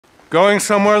Going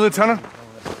somewhere, Lieutenant?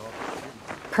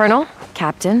 Colonel?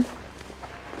 Captain?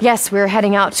 Yes, we're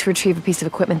heading out to retrieve a piece of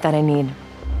equipment that I need.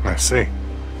 I see.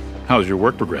 How's your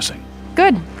work progressing?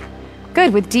 Good.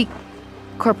 Good. With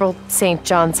Corporal St.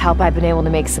 John's help, I've been able to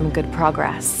make some good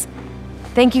progress.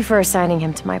 Thank you for assigning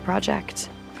him to my project.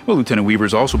 Well, Lieutenant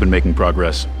Weaver's also been making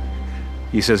progress.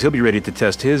 He says he'll be ready to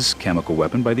test his chemical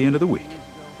weapon by the end of the week.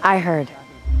 I heard.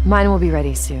 Mine will be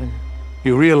ready soon.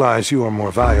 You realize you are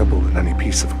more valuable than any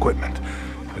piece of equipment.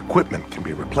 Equipment can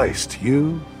be replaced.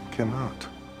 You cannot.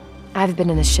 I've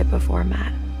been in this ship before,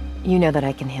 Matt. You know that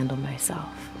I can handle myself.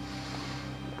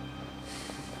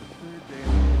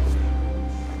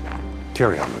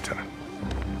 Carry on, Lieutenant.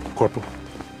 Corporal.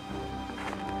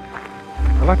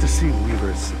 I'd like to see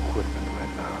Weaver's equipment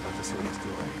right now. I'd like to see what he's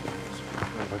doing.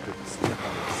 I'd like to see how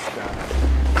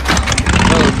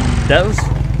Oh, he's those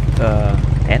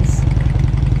ants.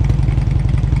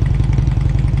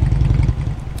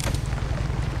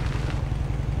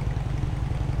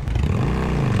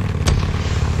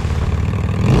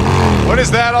 What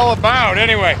is that all about,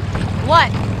 anyway? What?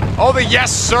 All the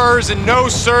yes sirs and no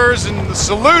sirs and the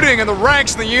saluting and the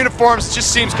ranks and the uniforms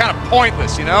just seems kind of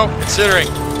pointless, you know? Considering...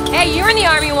 Hey, you were in the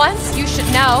army once. You should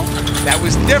know. That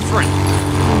was different.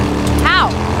 How?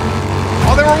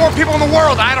 Oh, there were more people in the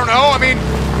world, I don't know. I mean,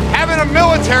 having a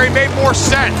military made more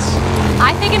sense.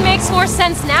 I think it makes more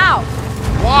sense now.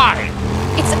 Why?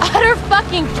 It's utter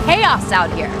fucking chaos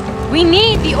out here. We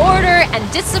need the order and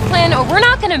discipline or we're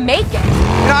not gonna make it.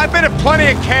 You know, I've been at plenty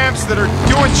of camps that are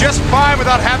doing just fine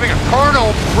without having a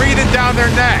colonel breathing down their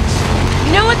necks.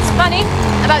 You know what's funny?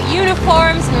 About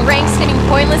uniforms and ranks getting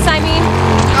pointless, I mean?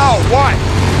 Oh, what?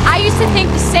 I used to think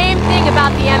the same thing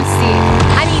about the MC.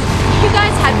 I mean, you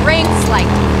guys had ranks like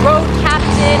road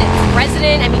captain and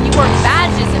president. I mean, you wore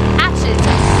badges and patches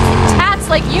and tats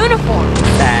like uniforms.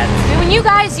 Sad. I mean, when you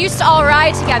guys used to all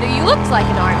ride together, you looked like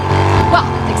an army. Well,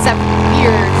 except for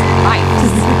beards and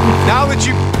pipes. Now that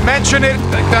you mention it,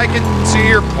 I can see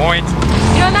your point.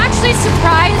 You know, I'm actually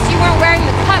surprised you weren't wearing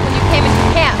the cut when you came into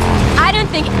camp. I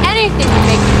didn't think anything would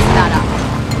make you use that up.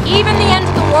 Even the end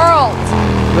of the world.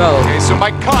 Well, Okay, so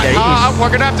my cut, huh? We're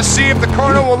gonna have to see if the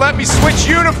colonel will let me switch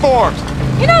uniforms.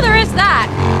 You know there is that.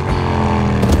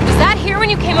 Was that here when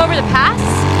you came over the pass?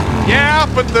 Yeah,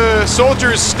 but the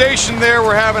soldiers stationed there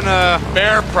were having a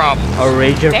bear problem. a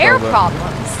ranger Bear problem.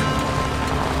 problems.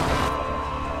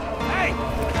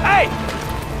 Hey!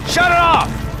 Shut it off!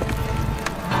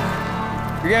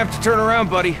 You're gonna have to turn around,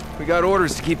 buddy. We got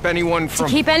orders to keep anyone from...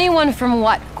 To keep anyone from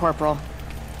what, Corporal?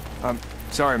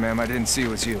 Sorry, ma'am, I didn't see it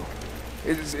was you.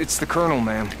 It's the colonel,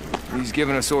 ma'am. He's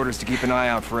given us orders to keep an eye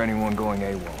out for anyone going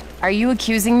AWOL. Are you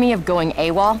accusing me of going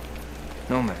AWOL?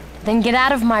 No, ma'am. Then get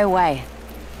out of my way.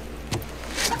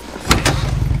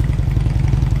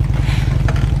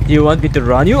 Do you want me to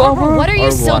run you Corporal, over? what are you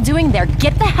or still what? doing there?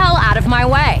 Get the hell out of my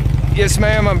way. Yes,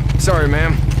 ma'am, I'm sorry,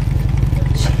 ma'am.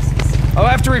 I'll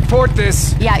have to report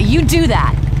this. Yeah, you do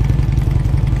that.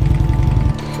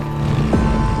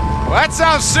 Well, that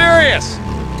sounds serious.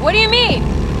 What do you mean?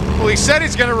 Well, he said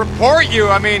he's gonna report you.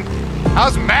 I mean,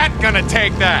 how's Matt gonna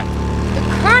take that? The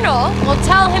colonel will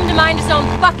tell him to mind his own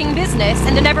fucking business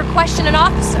and to never question an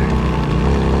officer.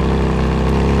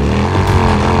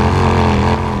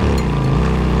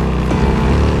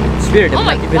 It's weird. Oh I'm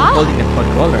my not even God. holding a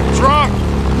controller. What's wrong?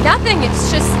 Nothing,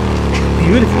 it's just...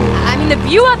 Beautiful. I mean, the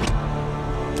view up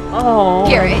Oh.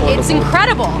 here, it's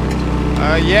incredible.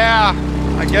 Yeah.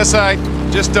 I guess I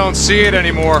just don't see it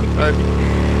anymore.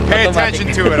 Pay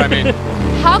attention to it, I mean.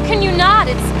 How can you not?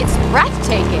 It's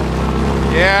breathtaking.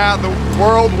 Yeah, the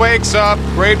world wakes up,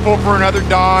 grateful for another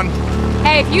dawn.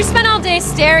 Hey, if you spent all day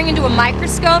staring into a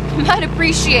microscope, you might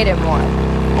appreciate it more.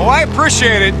 Oh, I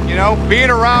appreciate it. You know, being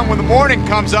around when the morning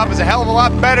comes up is a hell of a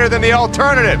lot better than the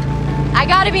alternative. I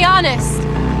gotta be honest.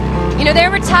 You know, there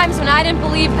were times when I didn't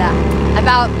believe that.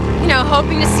 About, you know,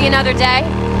 hoping to see another day.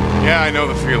 Yeah, I know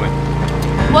the feeling.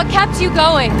 What kept you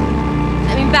going?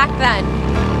 I mean, back then.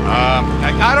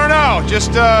 I don't know. Just,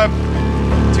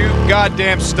 too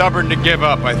goddamn stubborn to give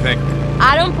up, I think.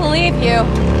 I don't believe you.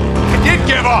 I did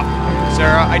give up,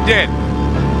 Sarah. I did.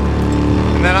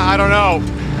 And then, I don't know.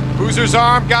 Boozer's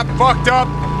arm got fucked up.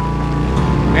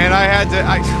 And I had to,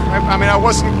 I mean, I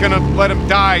wasn't gonna let him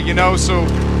die, you know, so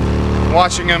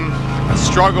watching him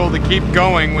struggle to keep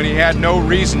going when he had no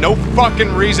reason, no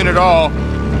fucking reason at all.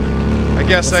 I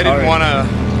guess I didn't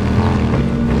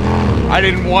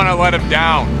want to let him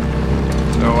down.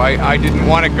 So I didn't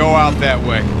want to go out that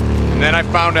way. And then I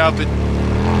found out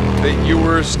that you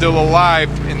were still alive,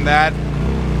 and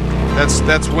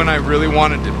that's when I really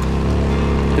wanted to.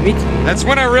 To meet. That's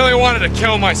when I really wanted to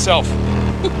kill myself.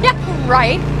 Yeah,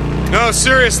 right. No,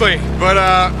 seriously. But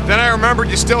then I remembered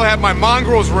you still had my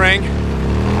mongrel's ring.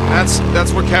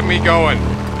 That's what kept me going.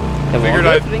 Figured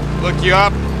I'd look you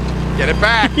up, get it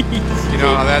back. You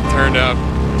know how that turned out.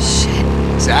 Shit.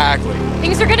 Exactly.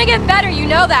 Things are gonna get better, you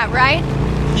know that, right?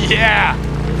 Yeah.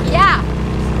 Yeah.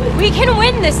 We can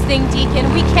win this thing,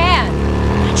 Deacon. We can.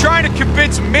 You trying to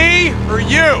convince me or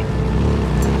you?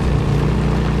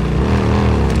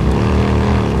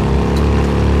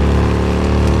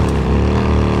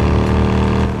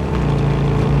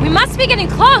 We must be getting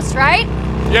close, right?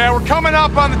 Yeah, we're coming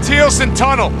up on the Tealson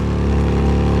Tunnel.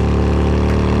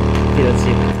 Okay, let's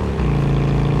see.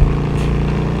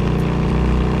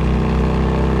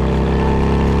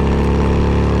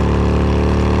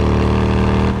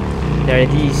 There it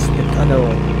is, the tunnel.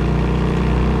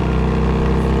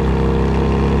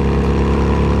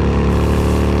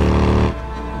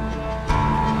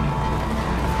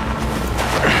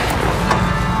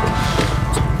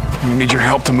 We need your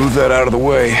help to move that out of the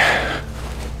way.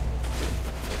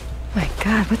 My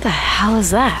God, what the hell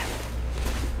is that?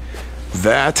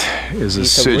 That is a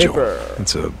It's a sigil. ripper.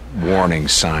 It's a warning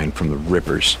sign from the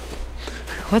Rippers.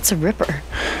 What's a ripper?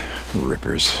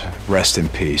 Rippers, rest in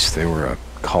peace. They were a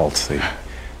cult. They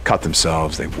cut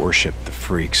themselves. They worshipped the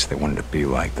freaks. They wanted to be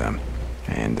like them.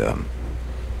 And,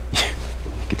 you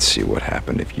could see what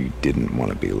happened if you didn't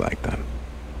want to be like them.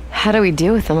 How do we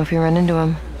deal with them if we run into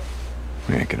them?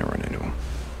 We ain't gonna run into them.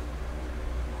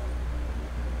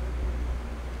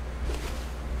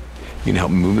 You can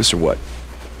help me move this or what?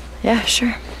 Yeah,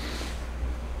 sure.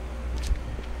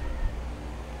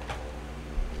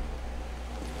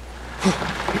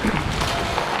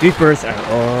 Reapers are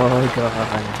all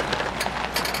gone.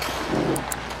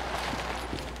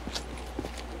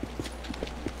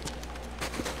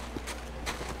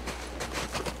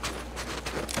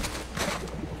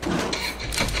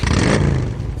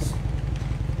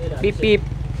 Beep beep.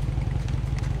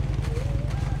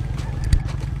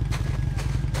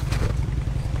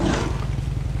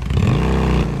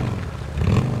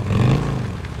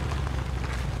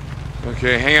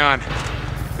 Okay, hang on.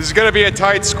 This is gonna be a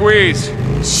tight squeeze.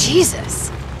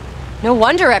 Jesus. No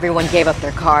wonder everyone gave up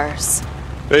their cars.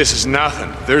 This is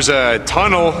nothing. There's a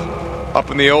tunnel up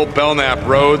in the old Belknap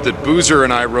Road that Boozer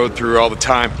and I rode through all the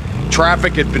time.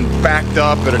 Traffic had been backed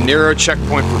up at a narrow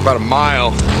checkpoint for about a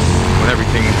mile when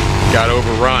everything got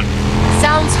overrun.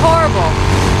 Sounds horrible.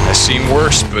 Has seen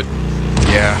worse, but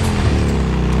yeah.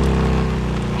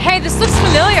 Hey, this looks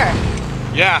familiar.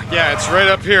 Yeah, it's right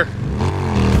up here.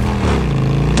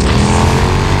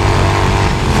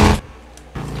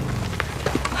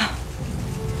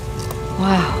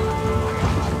 Wow.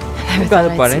 I never Got thought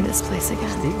it, I'd see buddy. this place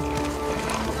again.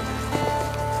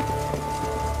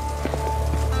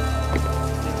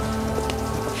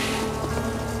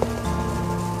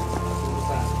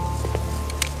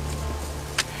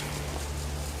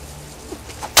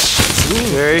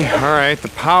 Okay, alright, the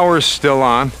power's still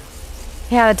on.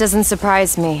 Yeah, that doesn't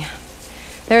surprise me.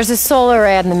 There's a solar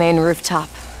array on the main rooftop.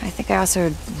 I think I also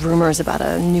heard rumors about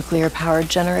a nuclear-powered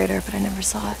generator, but I never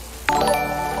saw it.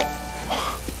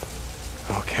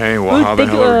 Okay, well, how the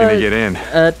hell are we gonna get in?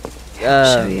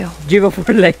 Show you. Give up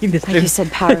for liking this Like you stream.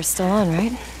 said, power's still on,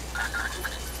 right?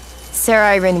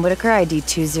 Sarah Irene Whitaker, ID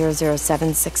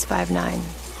 2007659.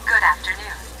 Good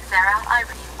afternoon, Sarah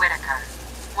Irene Whitaker.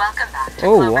 Welcome back to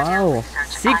Oh, Cloverdale wow. Research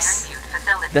 6. Iron Butte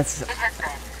facility. That's- It has been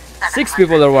 6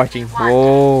 people are watching. 751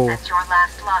 Whoa. days since your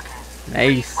last login.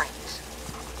 Nice. Please wait.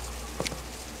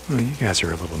 Well, you guys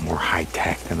are a little more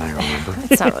high-tech than I remember.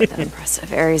 It's not really that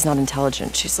impressive. Ari's not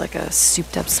intelligent. She's like a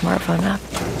souped-up smartphone app.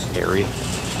 Harry?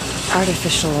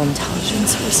 Artificial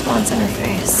intelligence response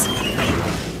interface.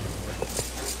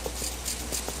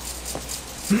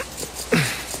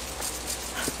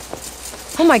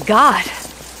 Oh my God!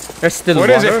 There's still What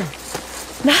water. is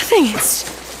it? Nothing. It's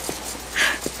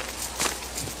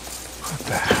What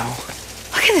the hell?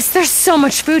 look at this. There's so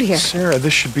much food here. Sarah,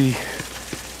 this should be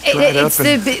dried It's up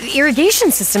and... the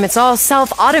irrigation system. It's all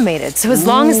self-automated. So as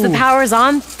long as the power's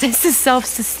on, this is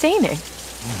self-sustaining.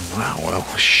 Wow, well,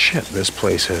 shit, this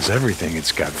place has everything.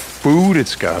 It's got food,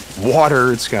 it's got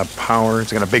water, it's got power,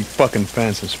 it's got a big fucking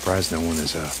fence. I'm surprised no one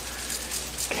is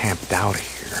camped out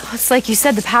here. It's like you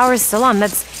said, the power is still on.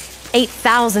 That's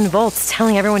 8,000 volts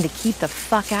telling everyone to keep the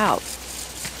fuck out.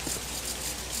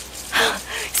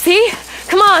 See?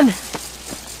 Come on!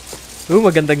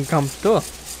 Magandang camp to.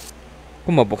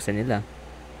 Kung mabuksan nila.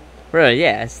 Pero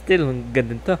yeah, still ang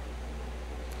ganda to.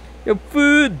 Yung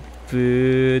food!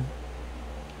 Food!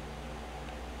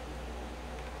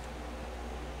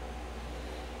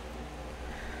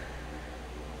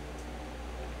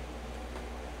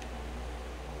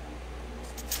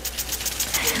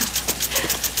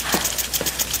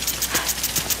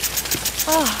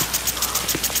 Oh,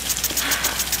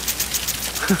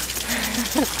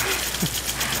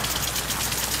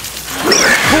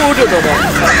 no.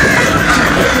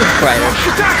 Right.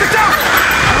 Get down! Get down!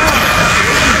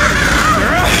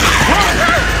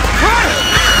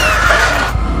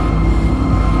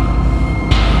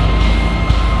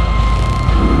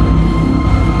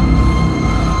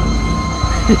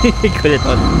 Kulit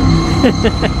on.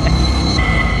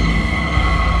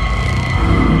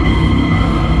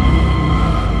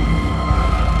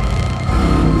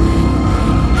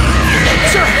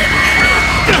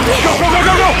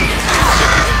 Go!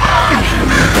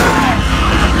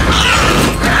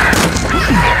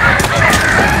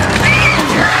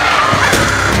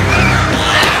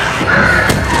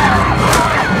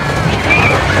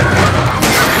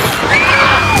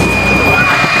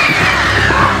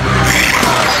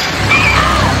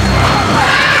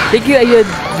 Thank you, ayun.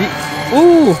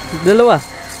 Dalawa.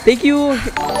 Thank you.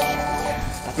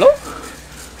 Tatlo?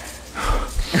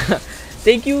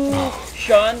 Thank you,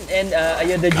 Sean and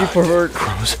ayun, the G for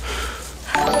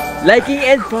liking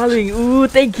and following.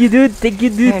 Thank you, dude. Thank you,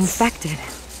 dude. They're infected.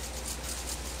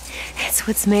 It's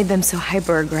what's made them so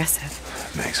hyper-aggressive.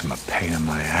 Makes them a pain in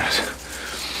my ass.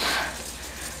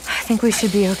 I think we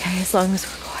should be okay as long as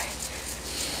we're quiet.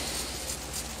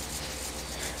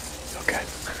 Okay.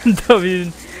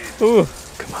 David. Ooh.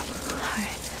 Come on.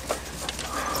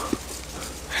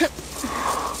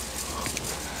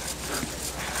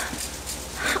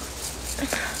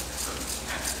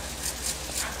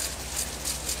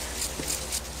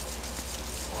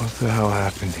 What the hell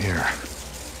happened here?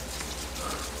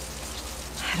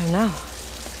 I don't know.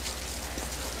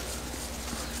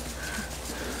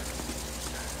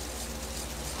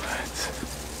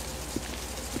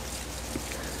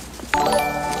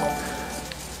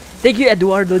 Thank you,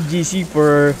 Eduardo GC,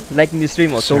 for liking the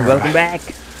stream. Also, Sarah. welcome back.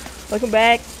 Welcome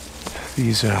back.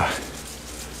 These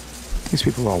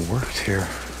people all worked here,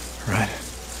 right?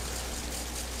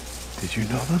 Did you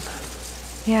know them?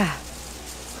 Yeah.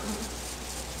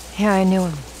 Yeah, I knew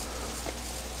him.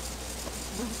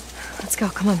 Let's go,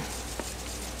 come on.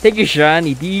 Thank you, Sean.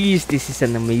 This is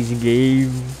an amazing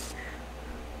game.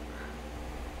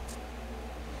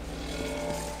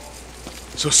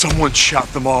 So someone shot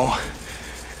them all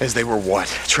as they were what?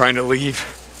 Trying to leave?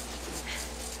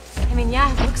 I mean,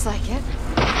 yeah, it looks like it.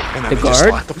 And then The they just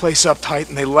guard? locked the place up tight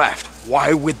and they left.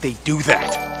 Why would they do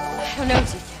that? I don't know,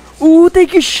 Deacon. Ooh,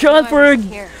 thank you, Sean, I for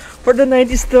wasn't here. for the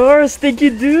 90 stars. Thank you,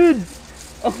 dude.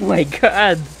 Oh my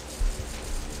god.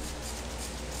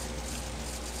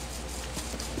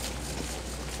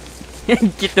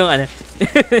 Cute nung ano.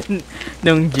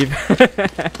 Nung jeep.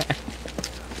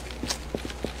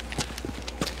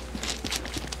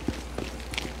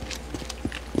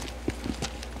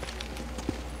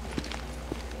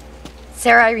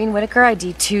 Sarah Irene Whitaker,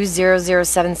 ID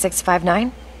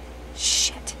 2007659.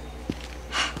 Shit.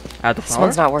 Out of This power?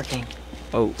 one's not working.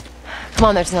 Oh. Come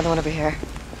on, there's another one over here.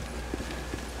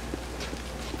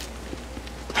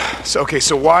 So, okay,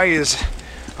 so why is,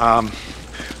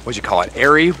 what'd you call it,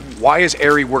 Ari? Why is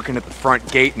Ari working at the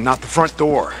front gate and not the front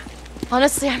door?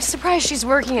 Honestly, I'm surprised she's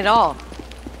working at all.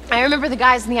 I remember the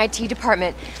guys in the IT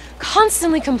department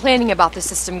constantly complaining about the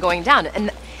system going down,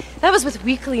 and that was with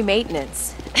weekly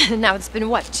maintenance. Now it's been,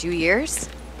 what, 2 years?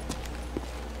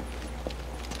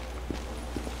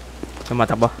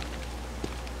 Tumatakbo.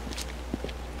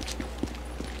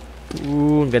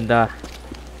 Ang ganda.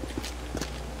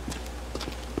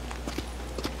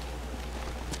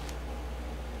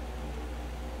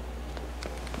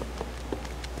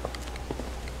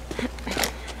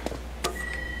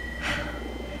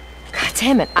 God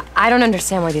damn it. I don't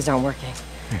understand why these aren't working.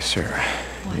 Hey, Sarah.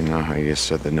 You know how you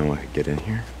said that no one could get in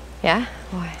here? Yeah?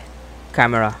 Why?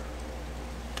 Camera.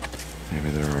 Maybe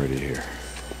they're already here.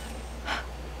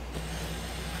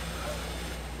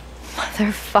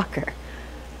 Motherfucker.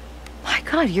 My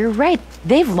God, you're right.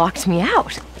 They've locked me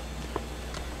out.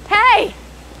 Hey!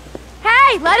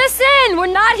 Hey, let us in! We're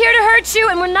not here to hurt you,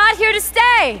 and we're not here to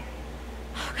stay!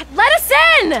 Oh, God, let us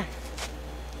in!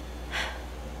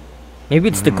 Maybe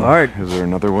it's the guard. Is there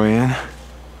another way in?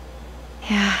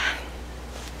 Yeah.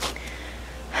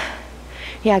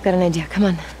 Yeah, I've got an idea. Come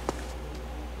on.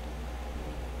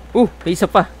 May isa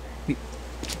pa.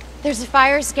 There's a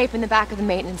fire escape in the back of the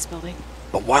maintenance building.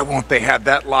 But why won't they have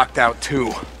that locked out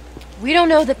too? We don't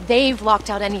know that they've locked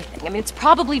out anything. I mean, it's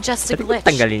probably just a Pwede ko glitch.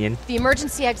 tanggalin yun. The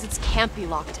emergency exits can't be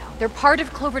locked out. They're part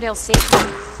of Cloverdale's safety.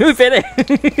 Uy, pwede!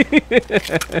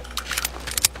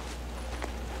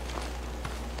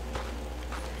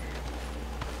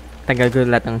 Tanggal ko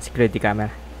lahat ng security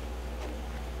camera.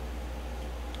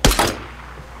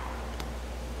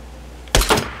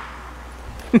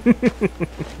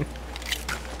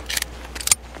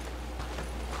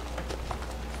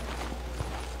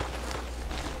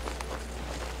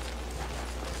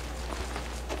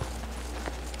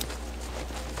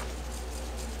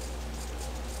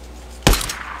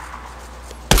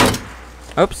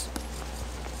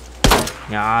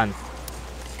 Yan.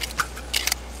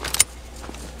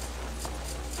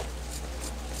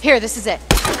 Here, this is it.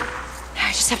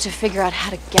 I just have to figure out how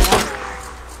to get up.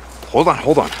 Hold on.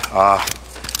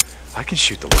 I can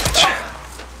shoot the ledge.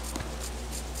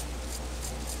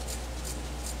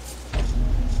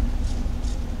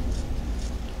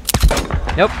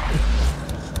 Nope.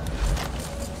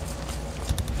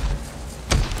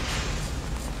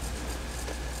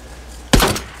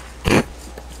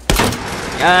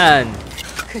 Yan.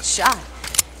 Good shot.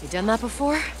 You done that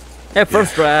before? Yeah,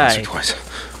 first Once or try. twice.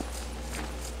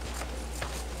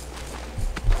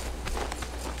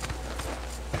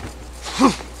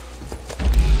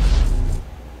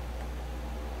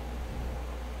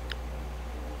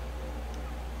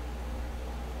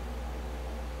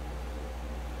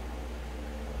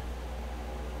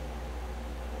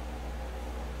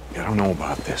 I don't know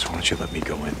about this. Why don't you let me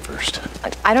go in first?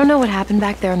 I don't know what happened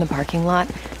back there in the parking lot,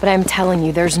 but I'm telling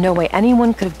you, there's no way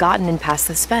anyone could have gotten in past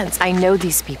this fence. I know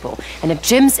these people, and if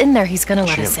Jim's in there, he's gonna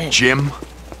let us in. Jim,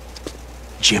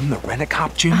 the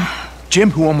rent-a-cop Jim?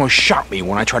 Jim who almost shot me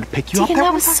when I tried to pick you up. Deacon,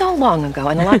 that was so long ago,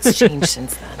 and a lot's changed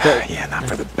since then. Yeah, not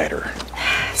for the better.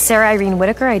 Sarah Irene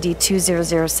Whitaker, ID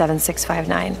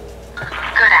 2007659. Good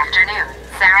afternoon,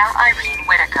 Sarah Irene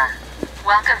Whitaker.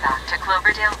 Welcome back to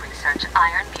Cloverdale Research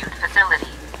Iron Butte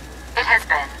Facility. It has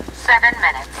been 7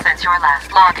 minutes since your last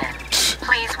login.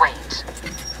 Please wait.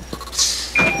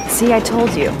 See, I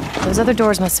told you. Those other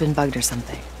doors must have been bugged or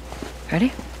something.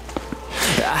 Ready?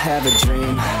 I have a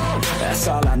dream, that's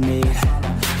all I need.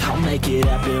 I'll make it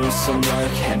happen with some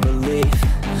work and belief.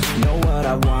 Know what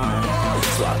I want,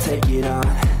 so I'll take it on.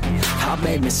 I've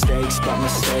made mistakes, but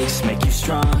mistakes make you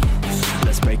strong.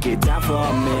 Let's break it down for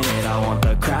a minute. I want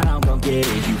the crown, I'm gon' get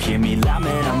it. You hear me loud,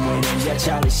 man, I'm winning. Yeah,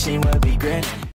 Charlie Sheen will be grinning.